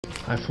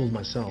I fooled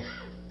myself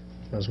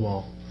as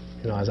well.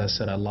 You know, as I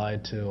said, I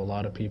lied to a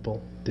lot of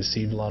people,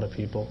 deceived a lot of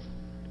people,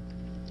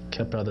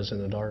 kept others in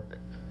the dark,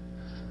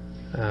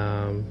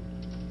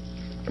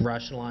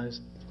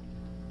 rationalized,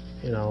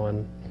 you know,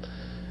 and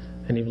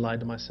even lied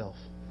to myself.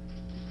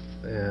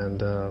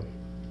 And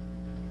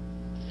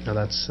you know,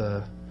 that's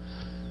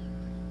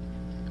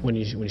when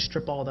you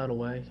strip all that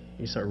away,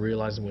 you start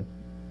realizing what,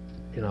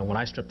 you know, when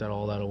I stripped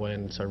all that away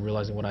and started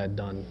realizing what I had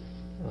done,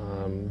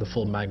 the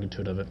full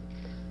magnitude of it,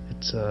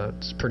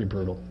 it's pretty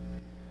brutal.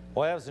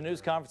 Well, that was a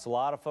news conference. A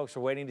lot of folks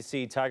were waiting to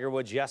see Tiger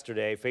Woods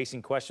yesterday,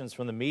 facing questions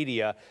from the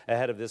media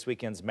ahead of this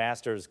weekend's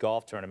Masters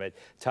golf tournament.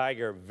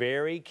 Tiger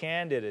very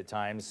candid at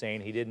times,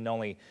 saying he didn't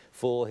only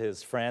fool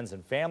his friends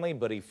and family,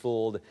 but he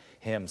fooled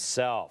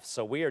himself.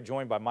 So we are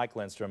joined by Mike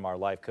Lindstrom, our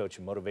life coach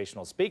and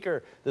motivational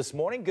speaker this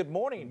morning. Good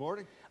morning. Good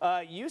morning.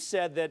 You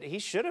said that he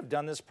should have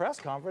done this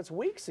press conference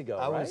weeks ago,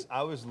 right?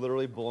 I was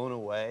literally blown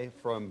away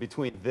from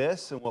between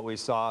this and what we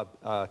saw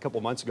a couple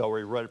months ago, where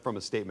he read it from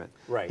a statement.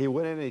 Right. He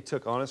went in and he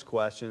took honest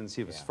questions.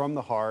 He was from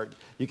the heart.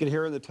 You could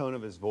hear in the tone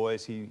of his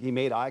voice. He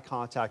made eye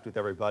contact with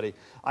everybody.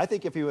 I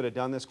think if he would have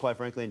done this, quite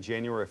frankly, in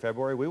January or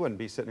February, we wouldn't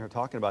be sitting here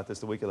talking about this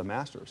the week of the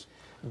Masters.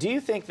 Do you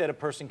think that a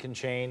person can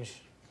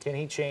change? Can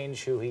he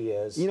change who he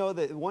is? You know,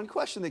 the one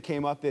question that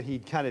came up that he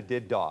kind of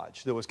did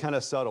dodge, that was kind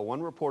of subtle.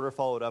 One reporter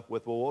followed up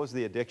with, well, what was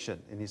the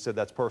addiction? And he said,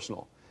 that's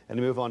personal. And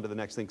to move on to the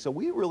next thing. So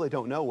we really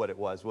don't know what it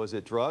was. Was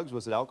it drugs?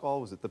 Was it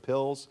alcohol? Was it the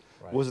pills?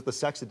 Right. Was it the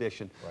sex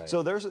addiction? Right.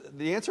 So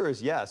the answer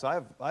is yes.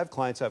 I have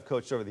clients I've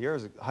coached over the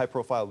years,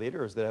 high-profile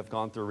leaders that have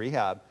gone through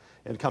rehab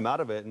and come out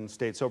of it and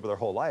stayed sober their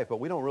whole life. But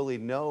we don't really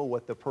know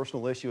what the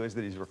personal issue is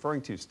that he's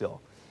referring to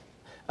still.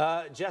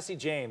 Jesse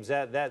James,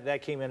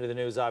 that came into the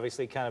news,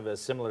 obviously kind of a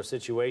similar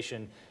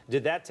situation.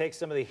 Did that take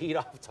some of the heat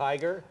off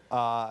Tiger?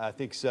 I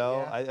think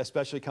so, yeah.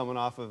 Especially coming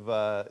off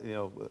of you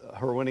know,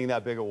 her winning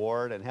that big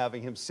award and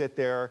having him sit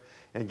there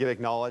and get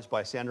acknowledged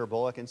by Sandra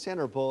Bullock. And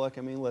Sandra Bullock,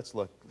 I mean, let's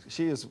look,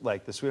 she is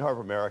like the sweetheart of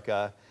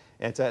America.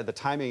 And the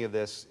timing of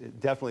this,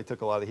 it definitely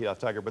took a lot of the heat off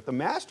Tiger. But the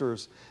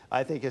Masters,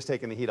 I think, has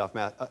taken the heat off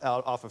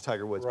of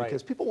Tiger Woods, right,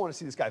 because people want to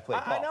see this guy play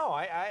golf. I know.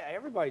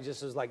 Everybody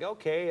just is like,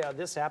 okay,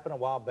 this happened a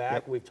while back.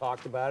 Yep. We've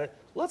talked about it.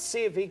 Let's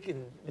see if he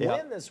can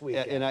win this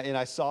weekend. And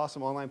I saw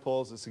some online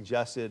polls that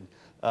suggested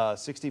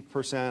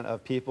 60%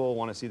 of people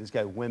want to see this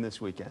guy win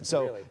this weekend.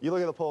 So really? You look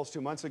at the polls 2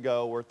 months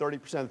ago where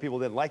 30% of the people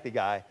didn't like the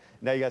guy.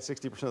 Now you got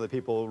 60% of the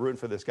people rooting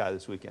for this guy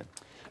this weekend.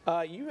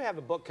 You have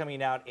a book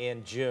coming out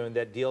in June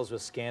that deals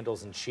with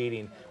scandals and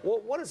cheating.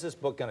 What is this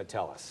book going to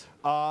tell us?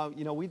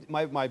 You know,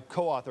 my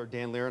co-author,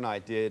 Dan Lear, and I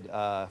did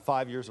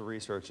 5 years of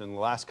research. And the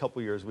last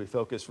couple of years, we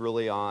focused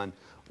really on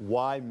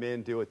why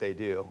men do what they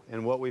do.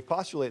 And what we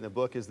postulate in the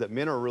book is that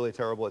men are really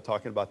terrible at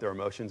talking about their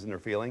emotions and their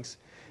feelings.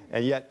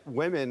 And yet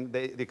women,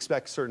 they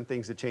expect certain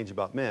things to change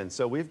about men.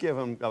 So we've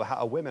given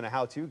women a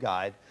how-to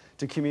guide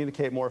to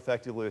communicate more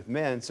effectively with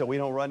men so we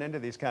don't run into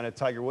these kind of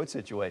Tiger Woods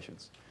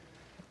situations.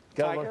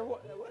 Tiger,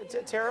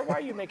 Tara, why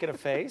are you making a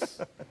face?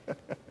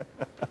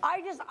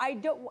 I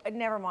don't,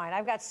 never mind.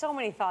 I've got so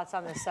many thoughts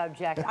on this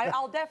subject.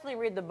 I'll definitely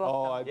read the book.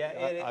 Oh,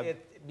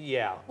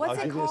 yeah. What's I'll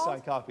it give you a called?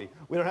 signed copy.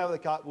 We don't have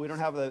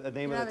the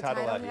name of the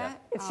title out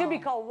yet. It should be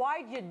called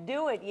 "Why'd You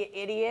Do It, You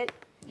Idiot."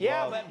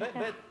 Yeah,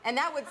 but and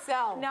that would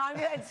sell. No,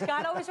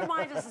 Scott always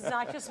reminds us it's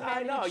not just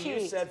men who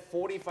cheat. You said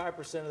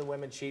 45% of the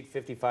women cheat,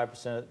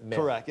 55% of men.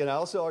 Correct. And I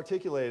also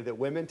articulated that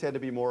women tend to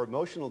be more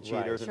emotional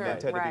cheaters, and men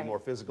tend to be more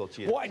physical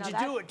cheaters. Why'd you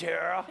do it,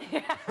 Tara?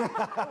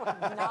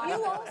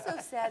 You also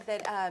said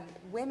that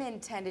women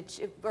tend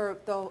to, or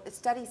the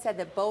study said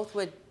that both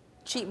would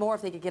cheat more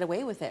if they could get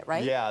away with it,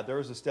 right? Yeah, there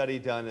was a study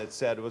done that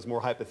said it was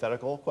more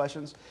hypothetical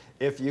questions.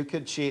 If you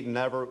could cheat and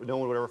no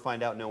one would ever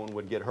find out, no one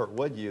would get hurt,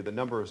 would you? The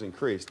number was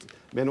increased.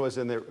 Men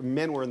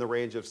were in the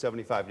range of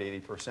 75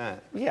 to 80%.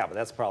 Yeah, but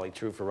that's probably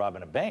true for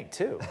robbing a bank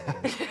too.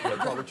 Very good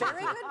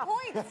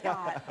point,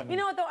 Scott. You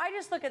know what though? I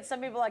just look at some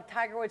people like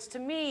Tiger Woods. To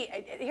me,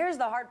 here's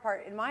the hard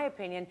part, in my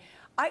opinion.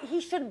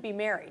 He shouldn't be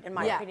married, in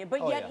my opinion,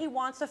 but yet he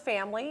wants a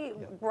family,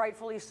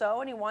 rightfully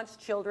so, and he wants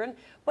children.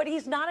 But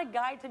he's not a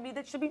guy to me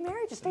that should be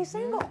married. Just stay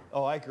single.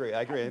 Oh, I agree.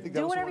 I think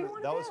that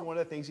was do. one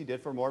of the things he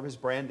did for more of his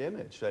brand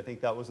image. I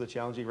think that was the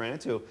challenge he ran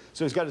into.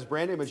 So he's got his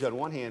brand image on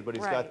one hand, but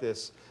he's got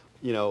this,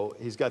 you know,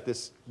 he's got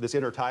this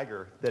inner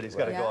tiger that he's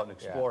got to go out and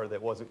explore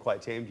that wasn't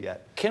quite tamed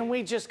yet. Can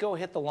we just go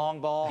hit the long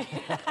ball?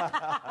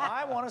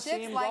 I want to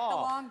see him like golf. the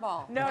long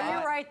ball. No,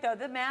 you're right though.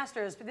 The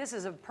Masters, this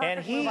is a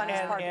perfect move on his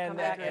part to come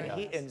back.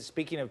 And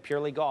speaking of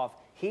purely golf,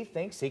 he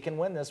thinks he can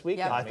win this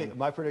weekend. I think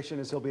my prediction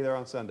is he'll be there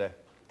on Sunday.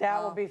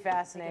 That will be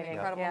fascinating. An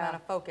incredible amount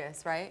of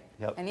focus, right?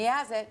 Yep. And he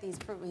has it. He's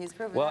proven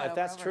well, it if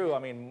that's true, I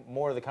mean,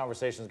 more of the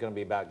conversation is going to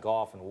be about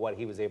golf and what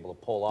he was able to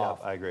pull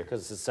off. I agree.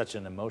 Because it's such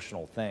an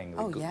emotional thing,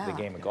 Oh, the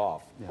game of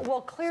golf. Yeah.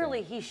 Well,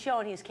 clearly he's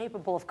shown he's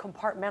capable of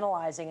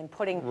compartmentalizing and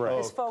putting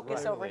his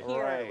focus over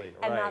here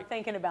and not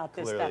thinking about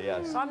this stuff.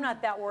 Yes. So I'm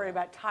not that worried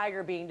about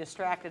Tiger being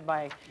distracted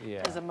by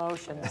his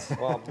emotions.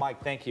 Well,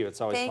 Mike, thank you. It's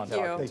always fun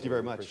talking to you. Thank you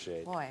very much. Appreciate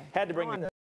it. Boy. Had to bring